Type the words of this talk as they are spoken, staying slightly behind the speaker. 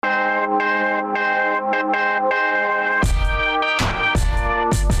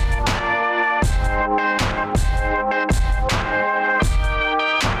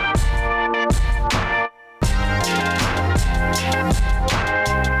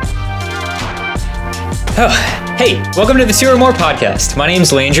Hey, welcome to the Two or More podcast. My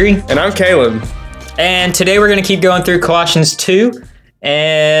name's Landry. And I'm Caleb. And today we're going to keep going through Colossians 2.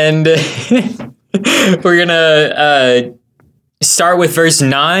 And we're going to start with verse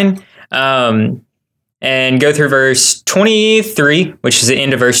 9 and go through verse 23, which is the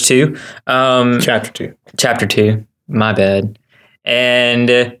end of verse 2. Chapter 2. My bad. And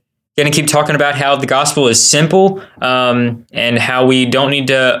going to keep talking about how the gospel is simple and how we don't need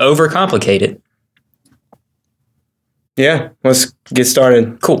to overcomplicate it. Yeah, let's get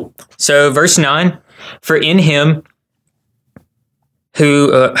started. Cool. So verse 9, for in him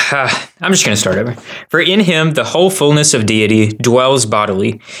who, I'm just going to start over. For in him the whole fullness of deity dwells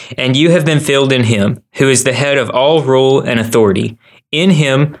bodily, and you have been filled in him, who is the head of all rule and authority. In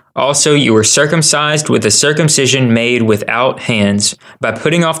him also you were circumcised with a circumcision made without hands, by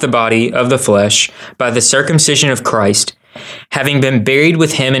putting off the body of the flesh, by the circumcision of Christ, having been buried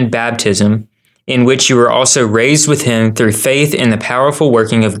with him in baptism, in which you were also raised with him through faith in the powerful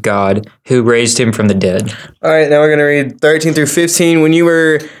working of God, who raised him from the dead. All right, now we're going to read 13 through 15. When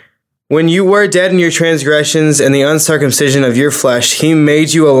you were dead in your transgressions and the uncircumcision of your flesh, he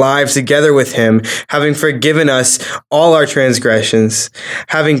made you alive together with him, having forgiven us all our transgressions,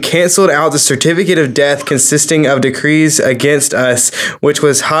 having canceled out the certificate of death consisting of decrees against us, which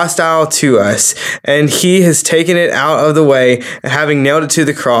was hostile to us. And he has taken it out of the way, having nailed it to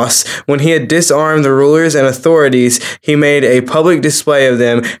the cross. When he had disarmed the rulers and authorities, he made a public display of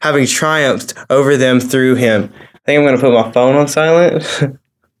them, having triumphed over them through him. I think I'm going to put my phone on silent.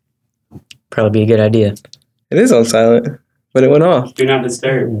 Probably be a good idea. It is on silent, but it went off. Do not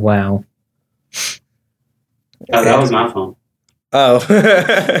disturb. Wow. Oh, that was my phone. Oh.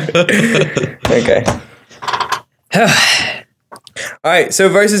 Okay. All right, so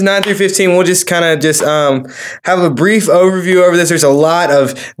verses 9 through 15, we'll just kind of have a brief overview over this. There's a lot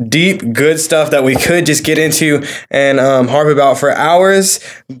of deep, good stuff that we could just get into and harp about for hours,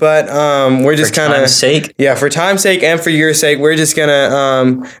 but we're just kind of... For time's sake? Yeah, for time's sake and for your sake, we're just going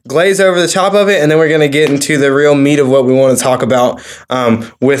to glaze over the top of it, and then we're going to get into the real meat of what we want to talk about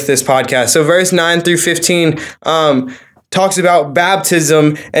with this podcast. So verse 9 through 15... talks about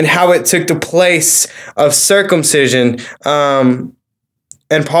baptism and how it took the place of circumcision.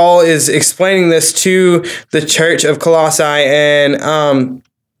 And Paul is explaining this to the church of Colossae, and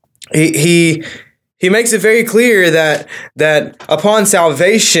he makes it very clear that upon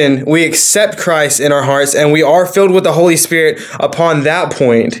salvation, we accept Christ in our hearts, and we are filled with the Holy Spirit upon that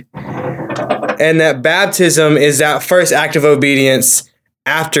point. And that baptism is that first act of obedience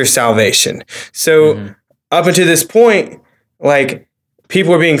after salvation. So up until this point, like,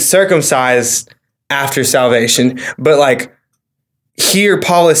 people are being circumcised after salvation, but like here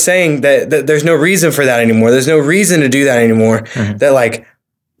Paul is saying that there's no reason for that anymore. There's no reason to do that anymore. That like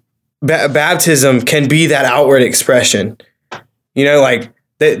baptism can be that outward expression. You know, like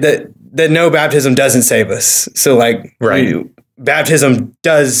that no, baptism doesn't save us. So like baptism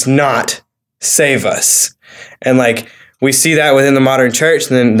does not save us. And like we see that within the modern church,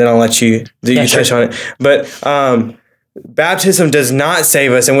 and then I'll let you touch on it. But baptism does not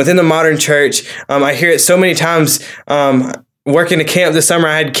save us. And within the modern church, I hear it so many times. Working a camp this summer,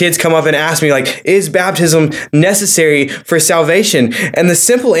 I had kids come up and ask me, like, is baptism necessary for salvation? And the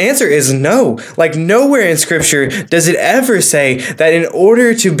simple answer is no. Like, nowhere in Scripture does it ever say that in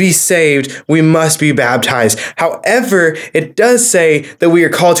order to be saved, we must be baptized. However, it does say that we are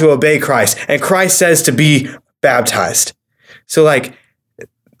called to obey Christ, and Christ says to be baptized. So, like,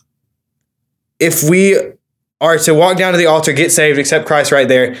 if we are to walk down to the altar, get saved, accept Christ right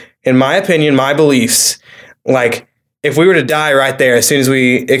there, in my opinion, my beliefs, like, if we were to die right there as soon as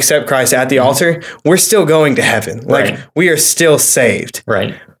we accept Christ at the altar, we're still going to heaven. Like, we are still saved.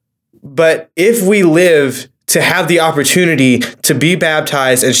 Right. But if we live to have the opportunity to be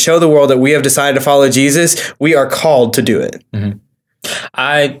baptized and show the world that we have decided to follow Jesus, we are called to do it.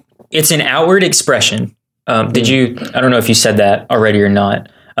 It's an outward expression. I don't know if you said that already or not.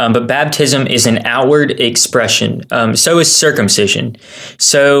 But baptism is an outward expression. So is circumcision.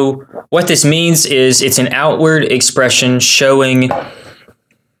 So what this means is it's an outward expression showing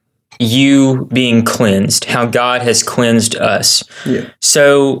you being cleansed, how God has cleansed us. Yeah.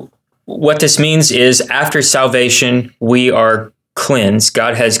 So what this means is after salvation, we are cleansed.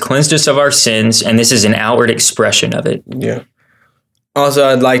 God has cleansed us of our sins, and this is an outward expression of it. Yeah. Also,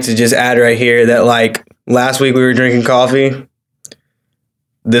 I'd like to just add right here that, like, last week we were drinking coffee.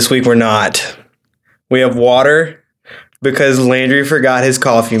 This week we're not. We have water because Landry forgot his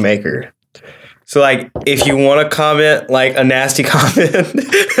coffee maker. So, like, if you want to comment, like, a nasty comment.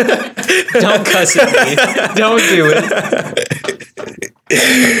 Don't cuss at me. Don't do it.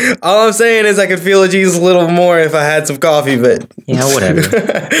 All I'm saying is I could feel Jesus a little more if I had some coffee, but Yeah, whatever.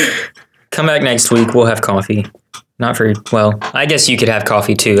 Come back next week. We'll have coffee. Not for, well, I guess you could have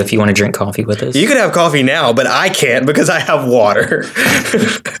coffee too if you want to drink coffee with us. You can have coffee now, but I can't because I have water.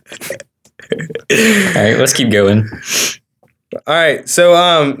 All right, let's keep going. All right,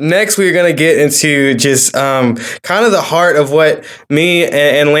 so next we're going to get into just kind of the heart of what me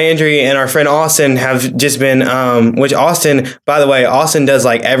and Landry and our friend Austin have just been, which Austin, by the way, Austin does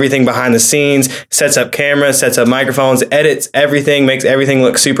like everything behind the scenes, sets up cameras, sets up microphones, edits everything, makes everything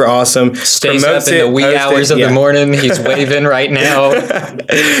look super awesome. Stays up in the wee hours of the morning. He's waving right now.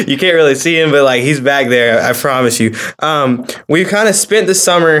 You can't really see him, but like he's back there, I promise you. We kind of spent the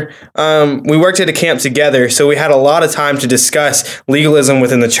summer, we worked at a camp together, so we had a lot of time to discuss legalism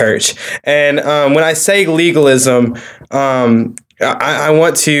within the church. And when I say legalism, I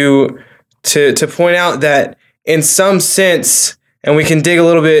want to point out that in some sense, and we can dig a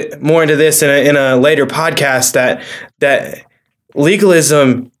little bit more into this in a later podcast, that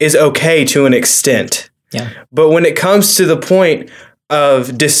legalism is okay to an extent. Yeah. But when it comes to the point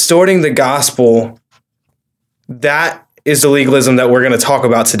of distorting the gospel, that is the legalism that we're going to talk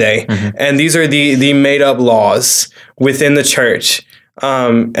about today. Mm-hmm. And these are the made up laws within the church.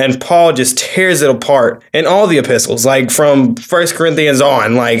 And Paul just tears it apart in all the epistles, like from 1 Corinthians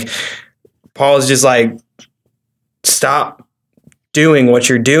on. Like, Paul's just like, stop doing what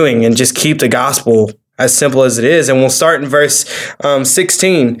you're doing and just keep the gospel as simple as it is. And we'll start in verse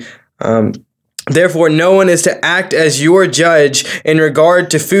 16. Therefore, no one is to act as your judge in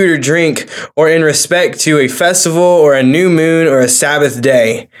regard to food or drink, or in respect to a festival or a new moon or a Sabbath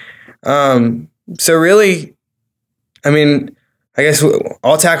day. So really, I mean, I guess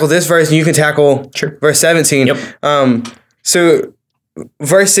I'll tackle this verse and you can tackle verse 17. Yep. So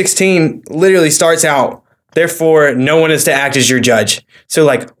verse 16 literally starts out, therefore, no one is to act as your judge. So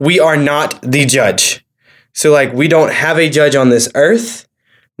like, we are not the judge. So like, we don't have a judge on this earth,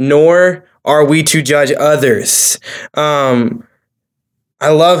 nor are we to judge others? I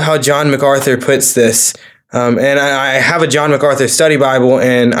love how John MacArthur puts this. And I have a John MacArthur study Bible,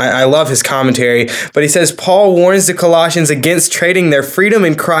 and I love his commentary. But he says, Paul warns the Colossians against trading their freedom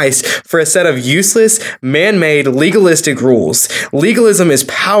in Christ for a set of useless, man-made, legalistic rules. Legalism is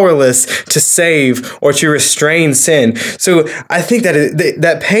powerless to save or to restrain sin. So I think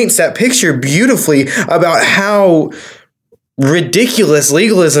that paints that picture beautifully about how ridiculous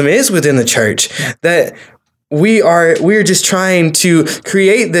legalism is within the church, that we're just trying to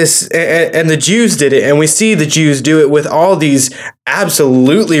create this, and the Jews did it, and we see the Jews do it with all these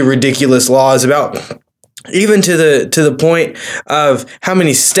absolutely ridiculous laws about, even to the point of how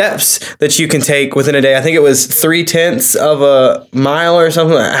many steps that you can take within a day. I think it was 0.3 of a mile or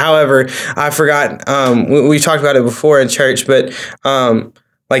something. However, I forgot. We talked about it before in church, but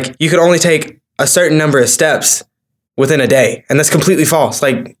like you could only take a certain number of steps within a day. And that's completely false.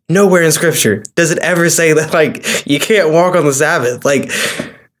 Like, nowhere in scripture does it ever say that, like, you can't walk on the Sabbath. Like,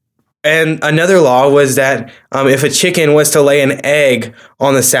 and another law was that if a chicken was to lay an egg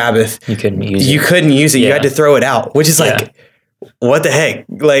on the Sabbath, you couldn't use it. Yeah. You had to throw it out, which is like, what the heck?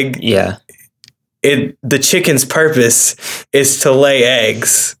 Like, yeah, the chicken's purpose is to lay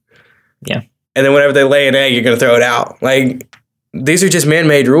eggs. Yeah. And then whenever they lay an egg, you're going to throw it out. Like, these are just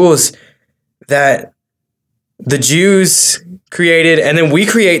man-made rules that the Jews created, and then we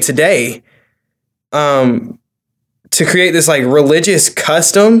create today, to create this like religious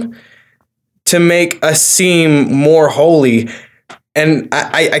custom to make us seem more holy. And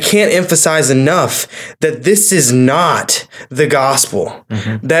I can't emphasize enough that this is not the gospel.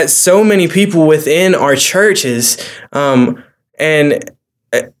 Mm-hmm. That so many people within our churches, and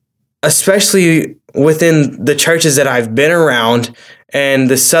especially within the churches that I've been around and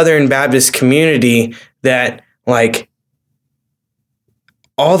the Southern Baptist community, that like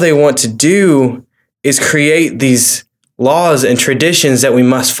all they want to do is create these laws and traditions that we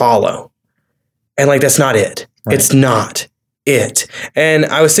must follow. And like, that's not it. Right. It's not it. And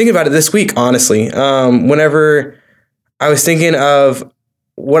I was thinking about it this week, honestly, whenever I was thinking of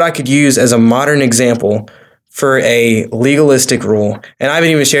what I could use as a modern example for a legalistic rule. And I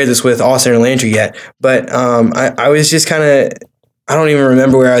haven't even shared this with Austin or Landry yet, but I was just kind of, I don't even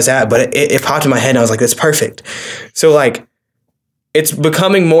remember where I was at, but it popped in my head and I was like, that's perfect. So like, it's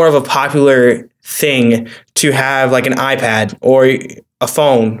becoming more of a popular thing to have like an iPad or a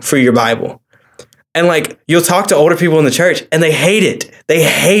phone for your Bible. And like, you'll talk to older people in the church and they hate it. They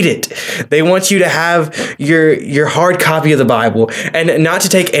hate it. They want you to have your hard copy of the Bible, and not to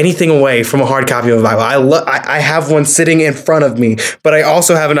take anything away from a hard copy of the Bible. I have one sitting in front of me, but I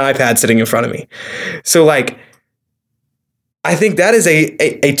also have an iPad sitting in front of me. So like, I think that is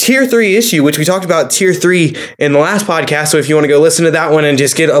a tier 3 issue, which we talked about tier 3 in the last podcast. So if you want to go listen to that one and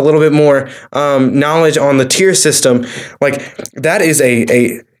just get a little bit more knowledge on the tier system, like that is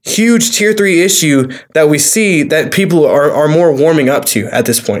a huge tier 3 issue that we see that people are more warming up to at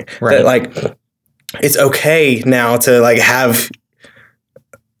this point. Right. That like it's okay now to like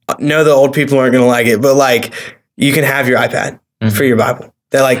know the old people aren't going to like it, but like you can have your iPad for your Bible.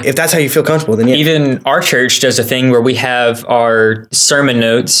 That like if that's how you feel comfortable, then yeah. Even our church does a thing where we have our sermon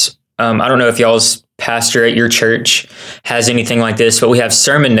notes. I don't know if y'all's pastor at your church has anything like this, but we have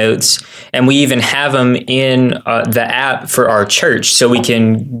sermon notes, and we even have them in the app for our church, so we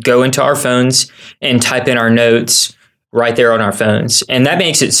can go into our phones and type in our notes right there on our phones. And that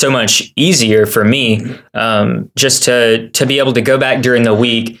makes it so much easier for me, just to be able to go back during the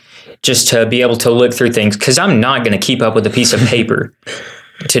week, just to be able to look through things, because I'm not going to keep up with a piece of paper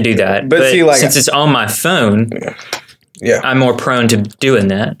to do that. But see, like, since it's on my phone, yeah, I'm more prone to doing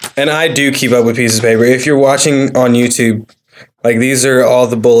that. And I do keep up with pieces of paper. If you're watching on YouTube, like these are all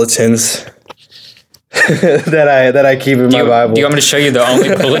the bulletins that I keep in my Bible. Do you want me to show you the only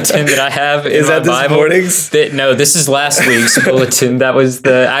bulletin that I have in my Bible? Is that this morning's? No, this is last week's bulletin. That was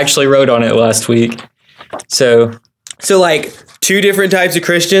I actually wrote on it last week. So like 2 different types of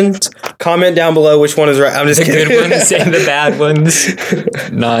Christians. Comment down below which one is right. I'm just kidding. The good ones and the bad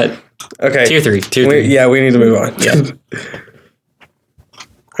ones. Not. Okay. Tier 3. Yeah, we need to move on. Yeah.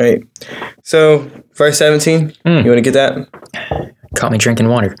 Right. So, verse 17. You want to get that? Caught me drinking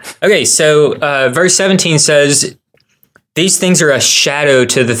water. Okay, so verse 17 says, "These things are a shadow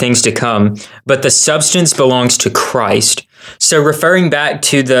to the things to come, but the substance belongs to Christ." So referring back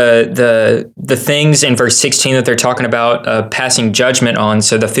to the things in verse 16 that they're talking about passing judgment on,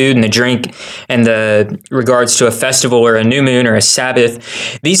 so the food and the drink and the regards to a festival or a new moon or a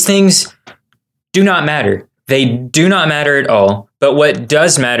Sabbath, these things do not matter. They do not matter at all. But what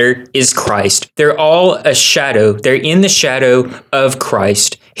does matter is Christ. They're all a shadow. They're in the shadow of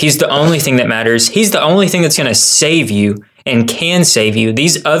Christ. He's the only thing that matters. He's the only thing that's going to save you and can save you.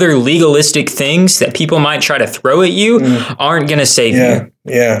 These other legalistic things that people might try to throw at you aren't going to save you.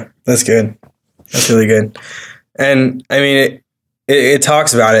 Yeah, that's good. That's really good. And I mean, it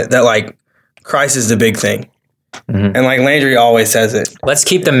talks about it that like Christ is the big thing. And like Landry always says it. Let's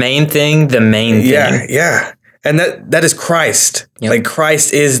keep the main thing the main thing. Yeah. And that is Christ. Yep. Like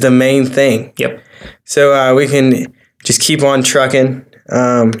Christ is the main thing. Yep. So we can just keep on trucking.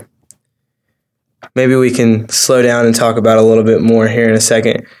 Maybe we can slow down and talk about a little bit more here in a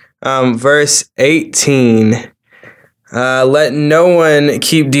second. Verse 18. Let no one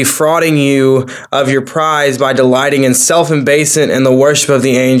keep defrauding you of your prize by delighting in self-abasement and the worship of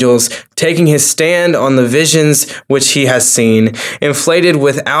the angels, taking his stand on the visions which he has seen, inflated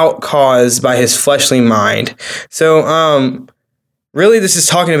without cause by his fleshly mind. So, really this is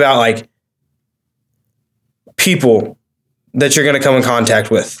talking about like people that you're going to come in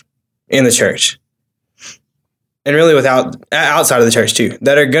contact with in the church. And really outside of the church too,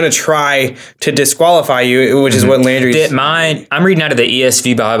 that are going to try to disqualify you, which is what Landry's... I'm reading out of the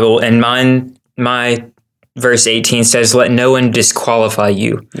ESV Bible, and my verse 18 says, "Let no one disqualify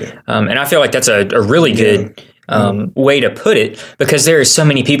you." Yeah. And I feel like that's a really good way to put it, because there are so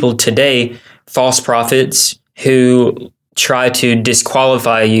many people today, false prophets, who try to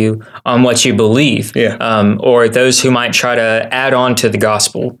disqualify you on what you believe, or those who might try to add on to the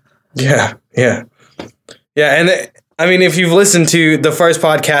gospel. Yeah. Yeah, and I mean, if you've listened to the first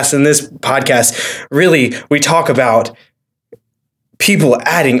podcast and this podcast, really, we talk about people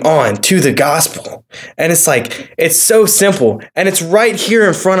adding on to the gospel. And it's like, it's so simple, and it's right here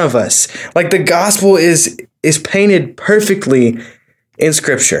in front of us. Like the gospel is painted perfectly in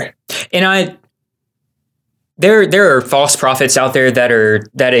Scripture. And there are false prophets out there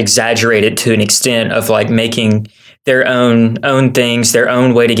that exaggerate it to an extent of like making their own things, their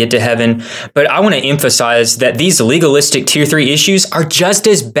own way to get to heaven. But I want to emphasize that these legalistic tier 3 issues are just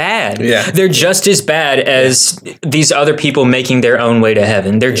as bad. Yeah. They're just as bad as these other people making their own way to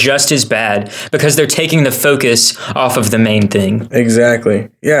heaven. They're just as bad because they're taking the focus off of the main thing. Exactly.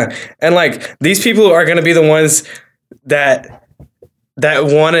 Yeah. And like these people are going to be the ones that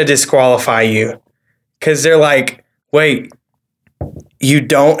want to disqualify you, because they're like, wait, you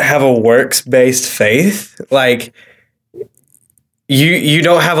don't have a works-based faith? Like, you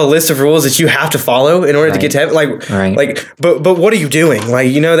don't have a list of rules that you have to follow in order to get to heaven? But what are you doing?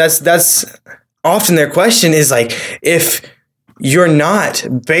 Like, that's often their question is like, if you're not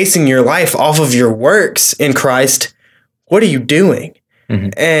basing your life off of your works in Christ, what are you doing?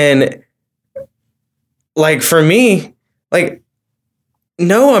 And like, for me, like,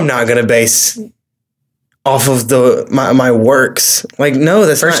 no, I'm not going to base off of my works. Like, no,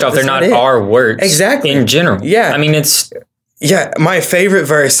 that's First off, they're not it. our works. Exactly. In general. Yeah. I mean, it's... Yeah, my favorite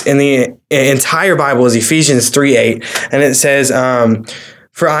verse in the entire Bible is Ephesians 3:8, and it says,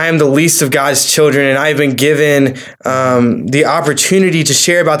 "For I am the least of God's children, and I have been given the opportunity to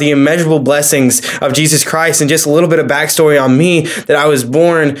share about the immeasurable blessings of Jesus Christ." And just a little bit of backstory on me: that I was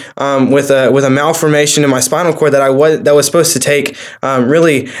born with a malformation in my spinal cord that was supposed to take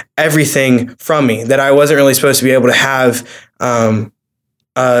really everything from me. That I wasn't really supposed to be able to have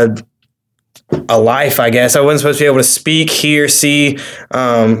a life, I guess. I wasn't supposed to be able to speak, hear, see,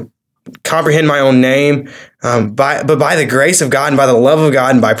 comprehend my own name. But by the grace of God and by the love of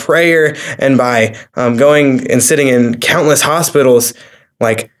God and by prayer and by going and sitting in countless hospitals,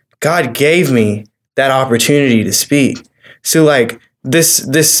 like, God gave me that opportunity to speak. So like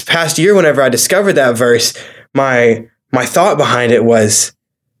this past year, whenever I discovered that verse, my thought behind it was,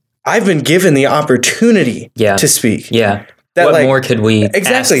 I've been given the opportunity to speak. Yeah. That, what more could we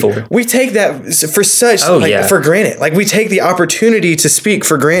ask for? We take that for such for granted. Like, we take the opportunity to speak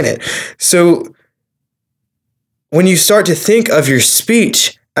for granted. So when you start to think of your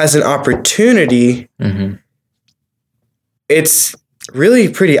speech as an opportunity, it's really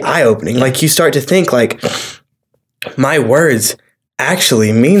pretty eye-opening. Like, you start to think, like, my words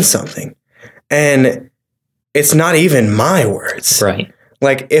actually mean something. And it's not even my words. Right.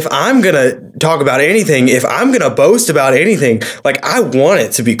 Like, if I'm going to talk about anything, if I'm going to boast about anything, like, I want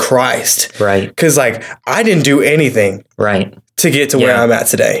it to be Christ. Right. Because, like, I didn't do anything to get to where I'm at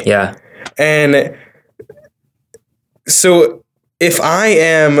today. Yeah. And so if I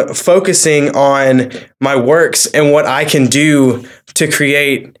am focusing on my works and what I can do to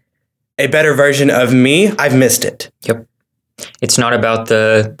create a better version of me, I've missed it. Yep. It's not about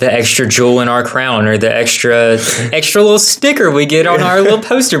the extra jewel in our crown or the extra little sticker we get on our little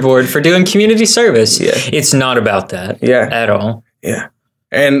poster board for doing community service. Yeah. It's not about that at all. Yeah.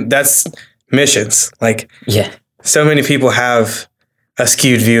 And that's missions. Like, so many people have a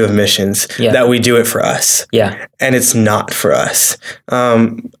skewed view of missions that we do it for us. Yeah. And it's not for us.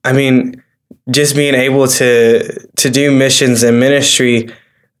 I mean, just being able to do missions and ministry,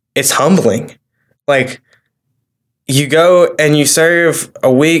 it's humbling. Like, you go and you serve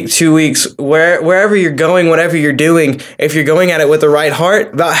a week, 2 weeks, wherever you're going, whatever you're doing. If you're going at it with the right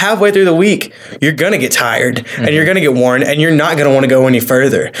heart, about halfway through the week, you're going to get tired and you're going to get worn and you're not going to want to go any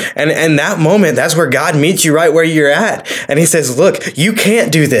further. And that moment, that's where God meets you right where you're at. And he says, look, you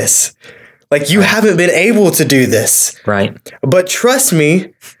can't do this. Like, you haven't been able to do this. Right. But trust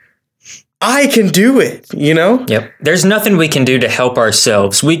me, I can do it, you know? Yep. There's nothing we can do to help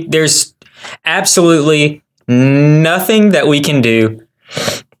ourselves. There's absolutely nothing that we can do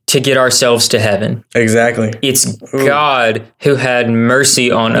to get ourselves to heaven. Exactly. It's God who had mercy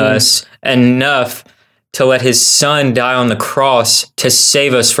on us enough to let his son die on the cross to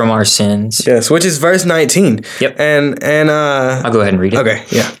save us from our sins. Yes, which is verse 19. Yep. And I'll go ahead and read it. Okay,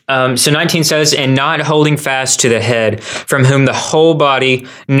 yeah. So 19 says, "And not holding fast to the head, from whom the whole body,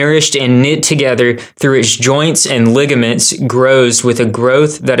 nourished and knit together through its joints and ligaments, grows with a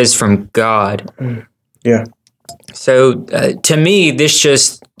growth that is from God." Yeah. So to me, this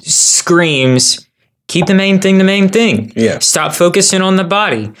just screams, keep the main thing. Yeah. Stop focusing on the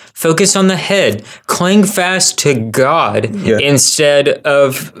body. Focus on the head. Cling fast to God instead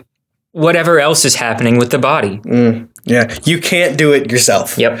of whatever else is happening with the body. Yeah. You can't do it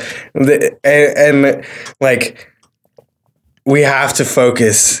yourself. Yep. And like, we have to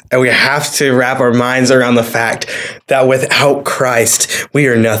focus and we have to wrap our minds around the fact that without Christ, we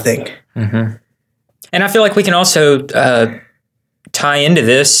are nothing. Mm-hmm. And I feel like we can also tie into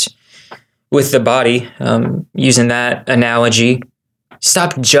this with the body, using that analogy.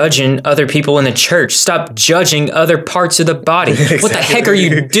 Stop judging other people in the church. Stop judging other parts of the body. Exactly. What the heck are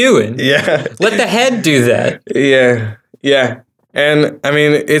you doing? Yeah. Let the head do that. Yeah. Yeah. And I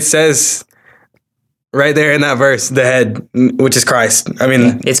mean, it says right there in that verse, the head, which is Christ. I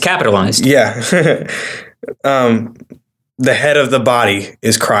mean, it's capitalized. Yeah. The head of the body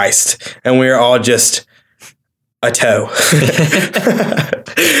is Christ, and we are all just a toe,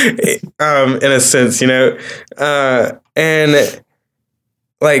 in a sense, you know. And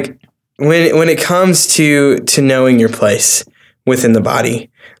like when it comes to knowing your place within the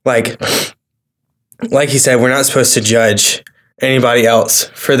body, like he said, we're not supposed to judge anybody else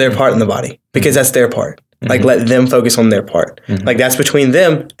for their part in the body, because that's their part. Like, let them focus on their part. Like, that's between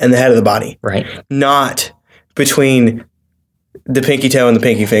them and the head of the body, right? Not between the pinky toe and the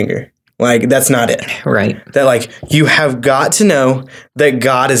pinky finger. Like, that's not it. Right. That, like, you have got to know that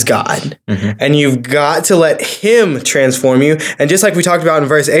God is God. And you've got to let him transform you. And just like we talked about in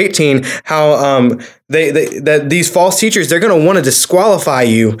verse 18, how that these false teachers, they're going to want to disqualify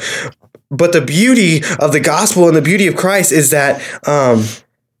you. But the beauty of the gospel and the beauty of Christ is that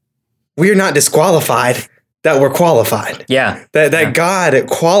we are not disqualified, that we're qualified. Yeah. That God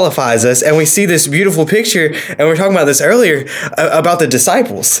qualifies us. And we see this beautiful picture, and we were talking about this earlier, about the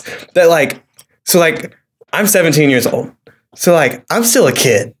disciples. That like, so like, I'm 17 years old. So like, I'm still a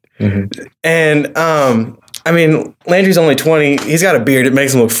kid. And I mean, Landry's only 20. He's got a beard. It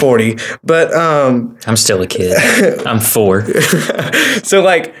makes him look 40. But I'm still a kid. I'm 4. So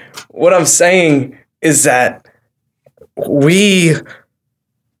like, what I'm saying is that we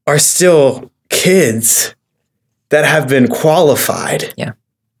are still kids that have been qualified. Yeah.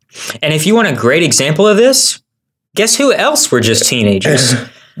 And if you want a great example of this, guess who else were just teenagers?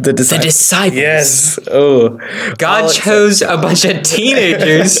 The disciples. Yes. Oh. God chose a bunch of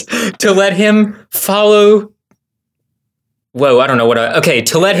teenagers to let him follow. Whoa, I don't know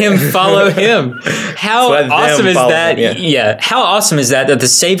to let him follow him. How awesome is that? Yeah. How awesome is that the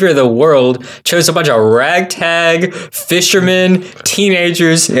Savior of the world chose a bunch of ragtag fishermen,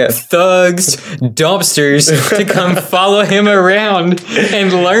 teenagers, thugs, dumpsters to come follow him around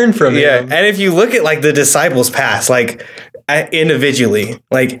and learn from him. Yeah. And if you look at like the disciples' past, like individually,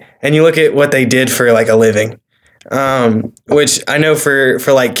 like, and you look at what they did for like a living, which I know for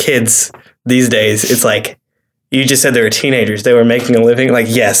like kids these days, it's like, you just said they were teenagers. They were making a living. Like,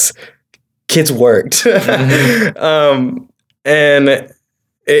 yes, kids worked. And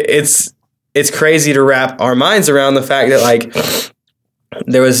it's crazy to wrap our minds around the fact that, like,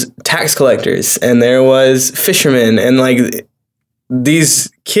 there was tax collectors and there was fishermen. And, like,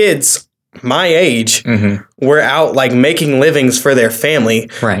 these kids my age were out, like, making livings for their family.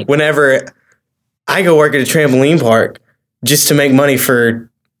 Right. Whenever I go work at a trampoline park just to make money for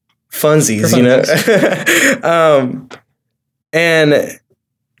funsies, you know? And,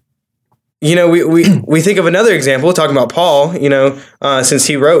 you know, we think of another example, talking about Paul, you know, since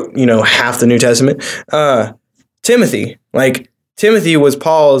he wrote, you know, half the New Testament, Timothy. Like, Timothy was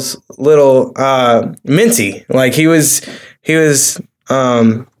Paul's little mentee. Like, he was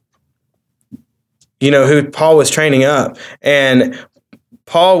you know, who Paul was training up. And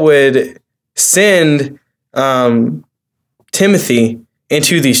Paul would send Timothy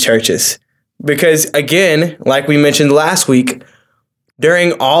into these churches. Because again, like we mentioned last week,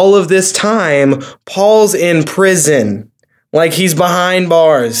 during all of this time, Paul's in prison. Like, he's behind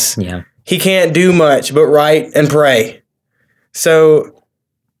bars. Yeah. He can't do much but write and pray. So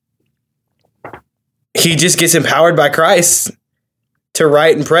he just gets empowered by Christ to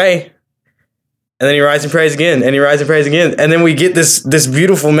write and pray. And then he writes and prays again, and he writes and prays again. And then we get this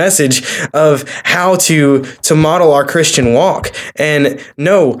beautiful message of how to model our Christian walk. And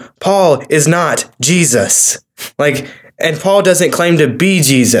no, Paul is not Jesus. Like, and Paul doesn't claim to be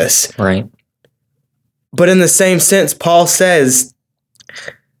Jesus. Right. But in the same sense, Paul says,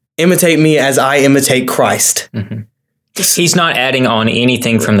 imitate me as I imitate Christ. He's not adding on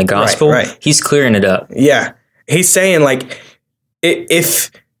anything from the gospel. Right. He's clearing it up. Yeah. He's saying, like,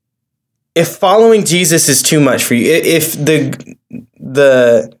 if following Jesus is too much for you, if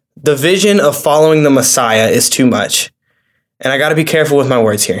the vision of following the Messiah is too much, and I got to be careful with my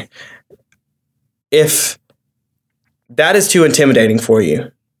words here, if that is too intimidating for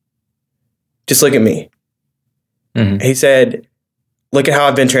you, just look at me. He said, look at how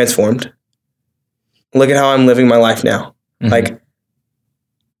I've been transformed. Look at how I'm living my life now. Like,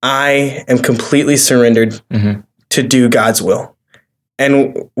 I am completely surrendered to do God's will.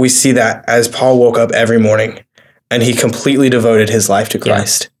 And we see that as Paul woke up every morning and he completely devoted his life to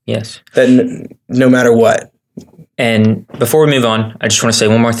Christ. Yeah. Yes. That no matter what. And before we move on, I just want to say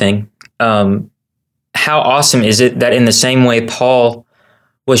one more thing. How awesome is it that in the same way Paul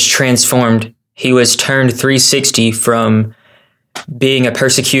was transformed, he was turned 360 from being a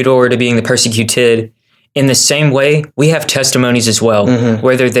persecutor to being the persecuted. In the same way, we have testimonies as well,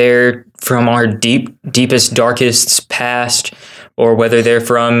 whether they're from our deepest, darkest past, or whether they're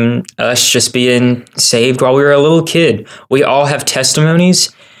from us just being saved while we were a little kid. We all have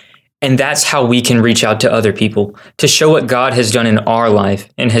testimonies, and that's how we can reach out to other people, to show what God has done in our life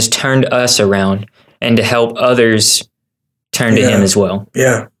and has turned us around, and to help others turn to Him as well.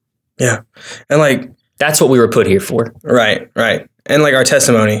 Yeah. Yeah. And like, that's what we were put here for. Right. And like our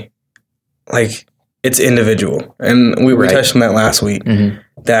testimony, like, it's individual. And we touched on that last week,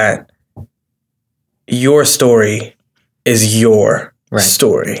 that your story is your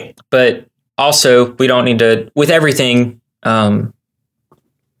story. But also, we don't need to, with everything,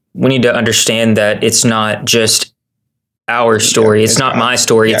 we need to understand that it's not just our story. It's not my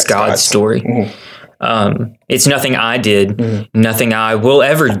story. It's God's story. It's nothing I did, nothing I will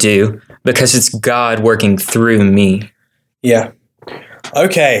ever do, because it's God working through me. Yeah.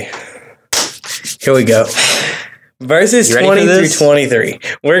 Okay. Here we go. Verses 20 through 23.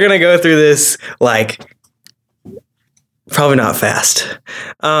 We're going to go through this probably not fast.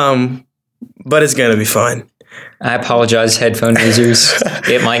 But it's going to be fun. I apologize, headphone users.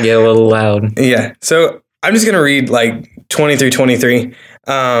 It might get a little loud. Yeah. So I'm just going to read 20 through 23.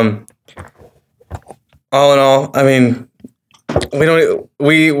 All in all, I mean,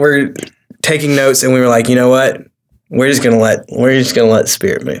 we were taking notes and we were like, you know what? We're just gonna let the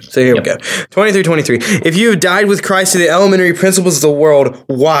Spirit move. So here we go. 20 through 23. If you have died with Christ to the elementary principles of the world,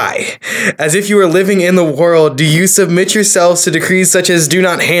 why? As if you were living in the world, do you submit yourselves to decrees such as do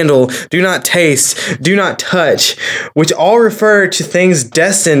not handle, do not taste, do not touch, which all refer to things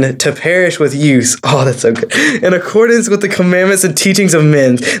destined to perish with use? Oh, that's so good. In accordance with the commandments and teachings of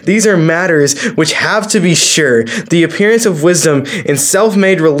men, these are matters which have to be sure. The appearance of wisdom in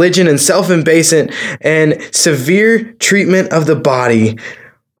self-made religion and self-abasement and severe treatment of the body,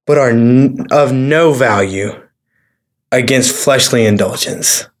 but are of no value against fleshly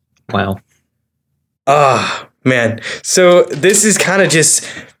indulgence. Wow. Ah, man. So this is kind of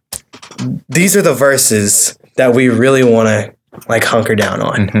these are the verses that we really want to hunker down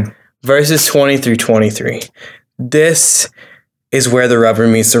on. Mm-hmm. Verses 20 through 23. This is where the rubber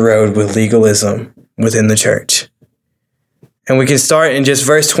meets the road with legalism within the church. And we can start in just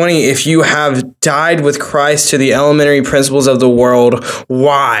verse 20. If you have died with Christ to the elementary principles of the world,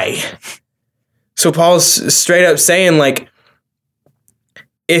 why? So Paul's straight up saying,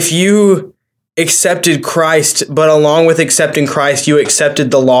 if you accepted Christ, but along with accepting Christ, you accepted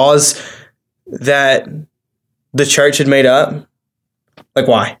the laws that the church had made up,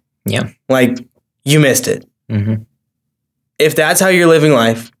 why? Yeah. You missed it. Mm-hmm. If that's how you're living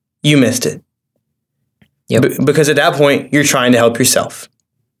life, you missed it. Yep. Because at that point, you're trying to help yourself.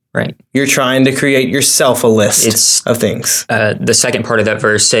 Right. You're trying to create yourself a list of things. The second part of that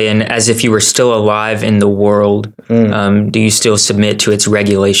verse saying, as if you were still alive in the world, do you still submit to its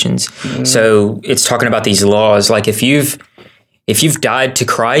regulations? So it's talking about these laws. If you've died to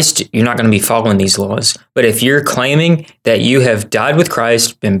Christ, you're not going to be following these laws. But if you're claiming that you have died with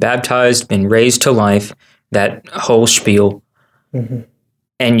Christ, been baptized, been raised to life, that whole spiel,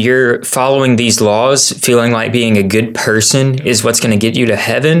 and you're following these laws, feeling like being a good person is what's going to get you to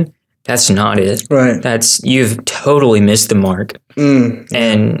heaven, that's not it. Right. You've totally missed the mark.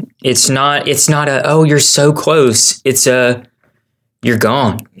 And it's not you're so close. It's you're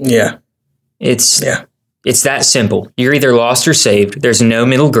gone. Yeah. It's that simple. You're either lost or saved. There's no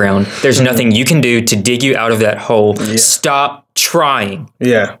middle ground. There's nothing you can do to dig you out of that hole. Yeah. Stop trying.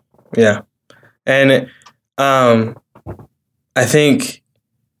 Yeah. Yeah. And I think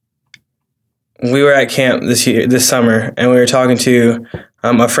we were at camp this summer, and we were talking to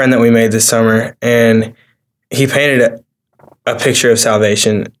a friend that we made this summer, and he painted a picture of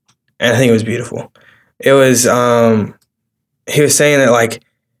salvation, and I think it was beautiful. It was, he was saying that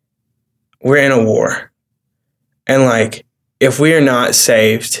we're in a war, and if we are not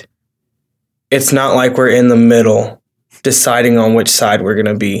saved, it's not like we're in the middle deciding on which side we're going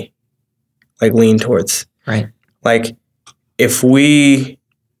to be lean towards. Right. If we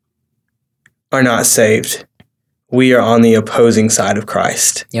are not saved, we are on the opposing side of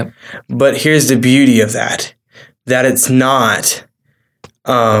Christ. Yep. But here's the beauty of that it's not,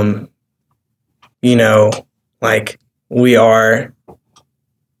 we are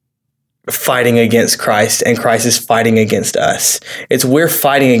fighting against Christ and Christ is fighting against us. It's we're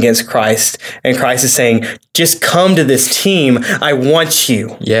fighting against Christ and Christ is saying, just come to this team. I want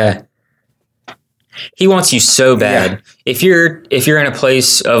you. Yeah. He wants you so bad. Yeah. If you're in a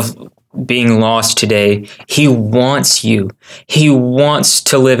place of being lost today, he wants you. He wants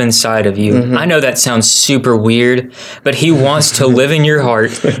to live inside of you. I know that sounds super weird, but he wants to live in your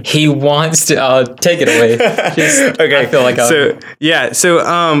heart. He wants to take it away. Okay. I feel like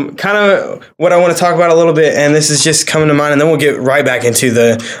So kind of what I want to talk about a little bit, and this is just coming to mind, and then we'll get right back into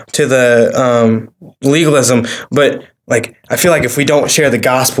the legalism. But I feel like if we don't share the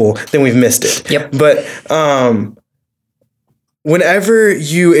gospel, then we've missed it. Yep. But whenever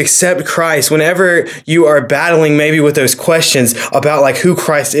you accept Christ, whenever you are battling maybe with those questions about who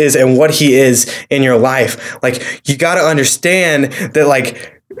Christ is and what he is in your life, you got to understand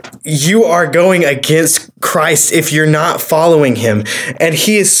that you are going against Christ if you're not following him. And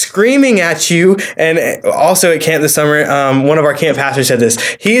he is screaming at you. And also at camp this summer, one of our camp pastors said this.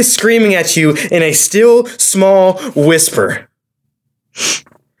 He is screaming at you in a still small whisper.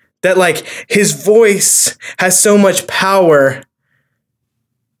 that like his voice has so much power,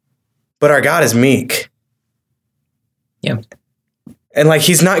 but our God is meek. Yeah. And like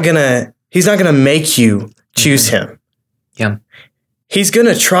he's not gonna make you choose him. Yeah. He's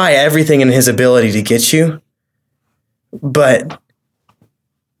gonna try everything in his ability to get you, but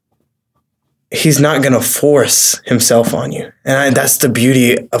he's not gonna force himself on you. And that's the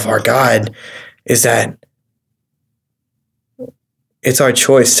beauty of our God, is that it's our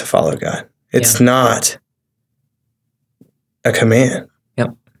choice to follow God. It's not a command.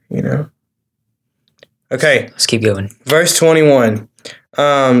 Yep. You know? Okay. Let's keep going. Verse 21.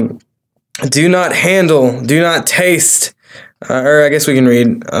 Do not handle, do not taste, or I guess we can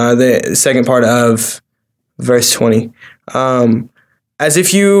read the second part of verse 20. As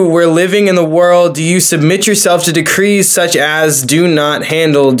if you were living in the world, do you submit yourself to decrees such as do not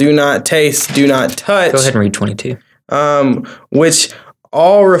handle, do not taste, do not touch? Go ahead and read 22. Which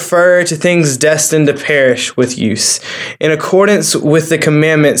all refer to things destined to perish with use, in accordance with the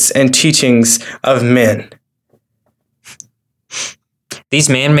commandments and teachings of men. These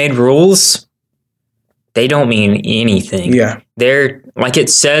man-made rules, they don't mean anything. Yeah. They're, like it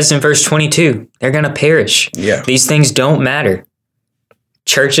says in verse 22, they're going to perish. Yeah. These things don't matter.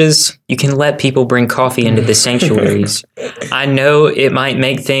 Churches, you can let people bring coffee into the sanctuaries. I know it might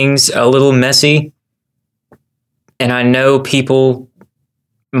make things a little messy, and I know people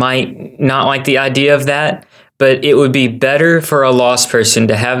might not like the idea of that, but it would be better for a lost person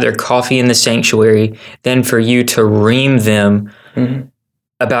to have their coffee in the sanctuary than for you to ream them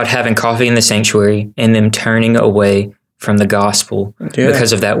about having coffee in the sanctuary and them turning away from the gospel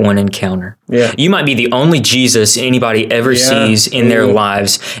because of that one encounter. Yeah. You might be the only Jesus anybody ever sees in their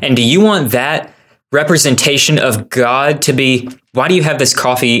lives. And do you want that representation of God to be, why do you have this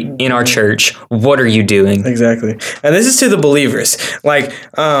coffee in our church? What are you doing? Exactly. And this is to the believers. Like,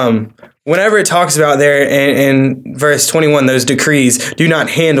 whenever it talks about there in verse 21, those decrees, do not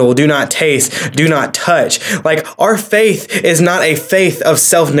handle, do not taste, do not touch. Like, our faith is not a faith of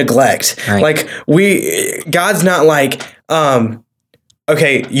self-neglect. Right. Like, God's not like,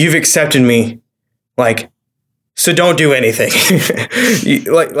 okay, you've accepted me. Like, so don't do anything.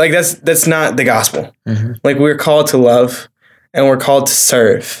 like that's not the gospel. Like, we're called to love and we're called to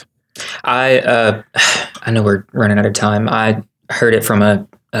serve. I know we're running out of time. I heard it from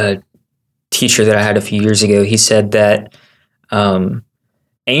a teacher that I had a few years ago. He said that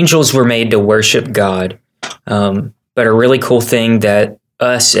angels were made to worship God, but a really cool thing that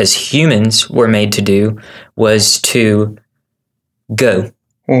us as humans were made to do was to go.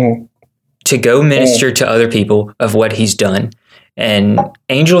 To go minister to other people of what he's done. And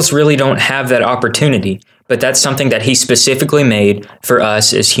angels really don't have that opportunity, but that's something that he specifically made for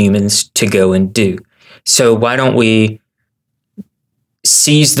us as humans to go and do. So why don't we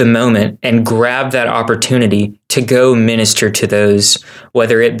seize the moment and grab that opportunity to go minister to those,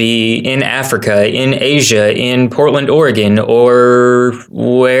 whether it be in Africa, in Asia, in Portland, Oregon, or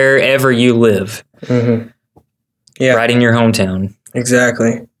wherever you live. Yeah. Right in your hometown.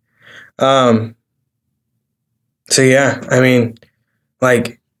 Exactly. So yeah, I mean,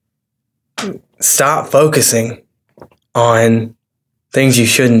 like, stop focusing on things you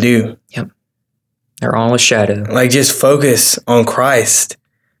shouldn't do. Yep. They're all a shadow. Like, just focus on Christ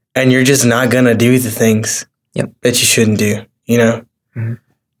and you're just not going to do the things that you shouldn't do, you know?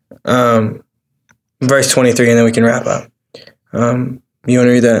 Verse 23, and then we can wrap up. You want to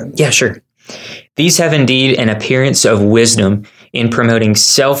read that? Yeah, sure. These have indeed an appearance of wisdom in promoting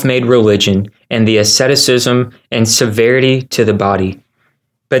self-made religion and the asceticism and severity to the body,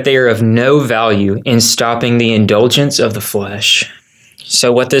 but they are of no value in stopping the indulgence of the flesh.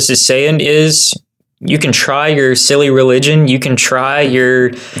 So what this is saying is, you can try your silly religion, you can try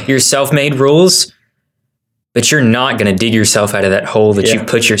your self-made rules, but you're not going to dig yourself out of that hole that you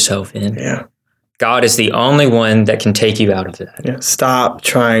put yourself in. Yeah. God is the only one that can take you out of that. Yeah. Stop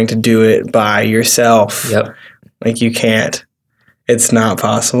trying to do it by yourself. Yep. Like, you can't. It's not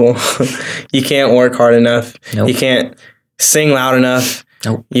possible. You can't work hard enough. Nope. You can't sing loud enough.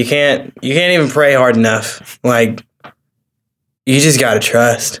 Nope. You can't even pray hard enough. Like, you just got to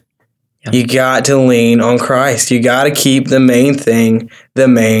trust. Yep. You got to lean on Christ. You got to keep the main thing.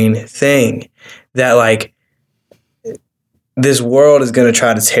 That, like, this world is going to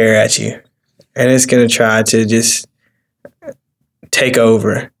try to tear at you. And it's going to try to just take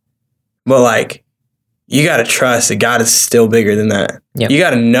over. But, like, you got to trust that God is still bigger than that. Yep. You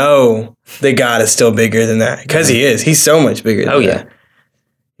got to know that God is still bigger than that. Because he is. He's so much bigger than that.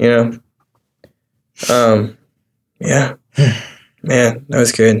 You know? Yeah. Man, that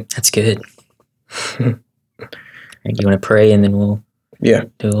was good. That's good. You want to pray and then we'll Yeah.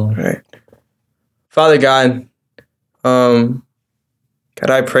 All right. Father God, God,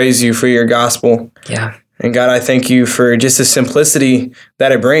 I praise you for your gospel. Yeah. And God, I thank you for just the simplicity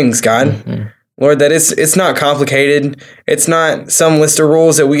that it brings, God. Mm-hmm. Lord, that it's not complicated. It's not some list of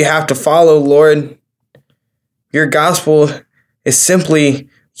rules that we have to follow, Lord. Your gospel is simply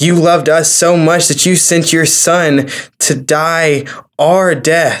you loved us so much that you sent your son to die our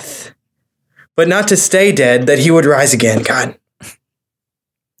death, but not to stay dead, that he would rise again, God.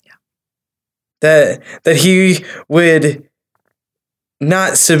 Yeah. That he would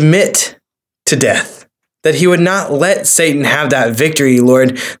not submit to death, that he would not let Satan have that victory,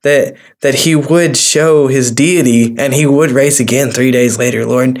 Lord, that he would show his deity and he would rise again 3 days later,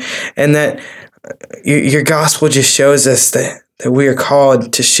 Lord, and that your gospel just shows us that we are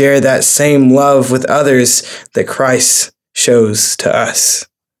called to share that same love with others that Christ shows to us.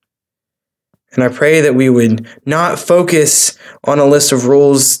 And I pray that we would not focus on a list of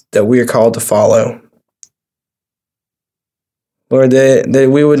rules that we are called to follow. Lord, that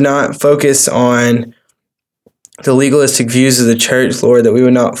we would not focus on the legalistic views of the church, Lord, that we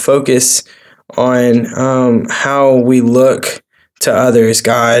would not focus on how we look to others,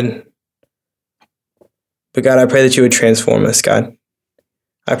 God. But God, I pray that you would transform us, God.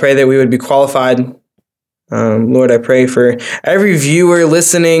 I pray that we would be qualified. Lord, I pray for every viewer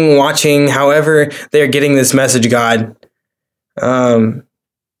listening, watching, however they're getting this message, God. I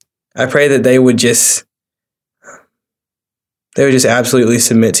pray that they would just absolutely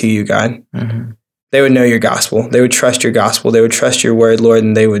submit to you, God. Mm-hmm. They would know your gospel. They would trust your gospel. They would trust your word, Lord,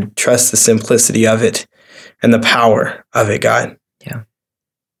 and they would trust the simplicity of it and the power of it, God. Yeah.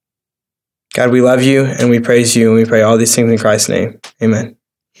 God, we love you and we praise you and we pray all these things in Christ's name. Amen.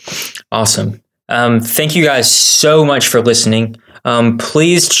 Awesome. Thank you guys so much for listening.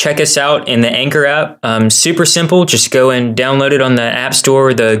 Please check us out in the Anchor app. Super simple. Just go and download it on the App Store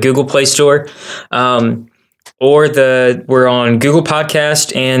or the Google Play Store. We're on Google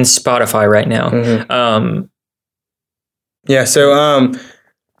Podcast and Spotify right now. Mm-hmm. So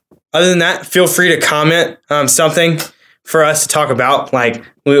other than that, feel free to comment something for us to talk about. Like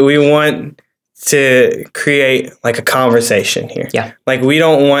we want to create like a conversation here. Yeah. Like we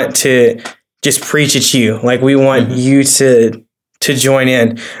don't want to just preach at you. Like we want you to join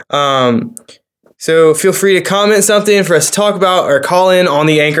in. So feel free to comment something for us to talk about or call in on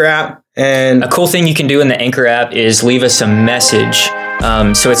the Anchor app. And a cool thing you can do in the Anchor app is leave us a message.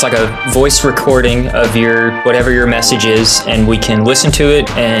 So it's like a voice recording of whatever your message is, and we can listen to it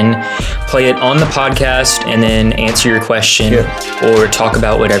and play it on the podcast and then answer your question or talk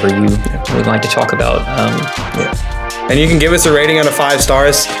about whatever you would like to talk about. And you can give us a rating out of 5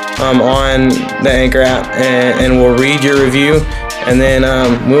 stars on the Anchor app, and we'll read your review, and then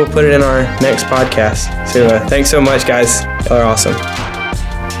we'll put it in our next podcast. So thanks so much, guys. Y'all are awesome.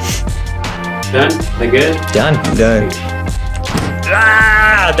 Done? That good? Done. Done.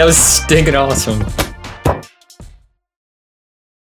 That was stinking awesome.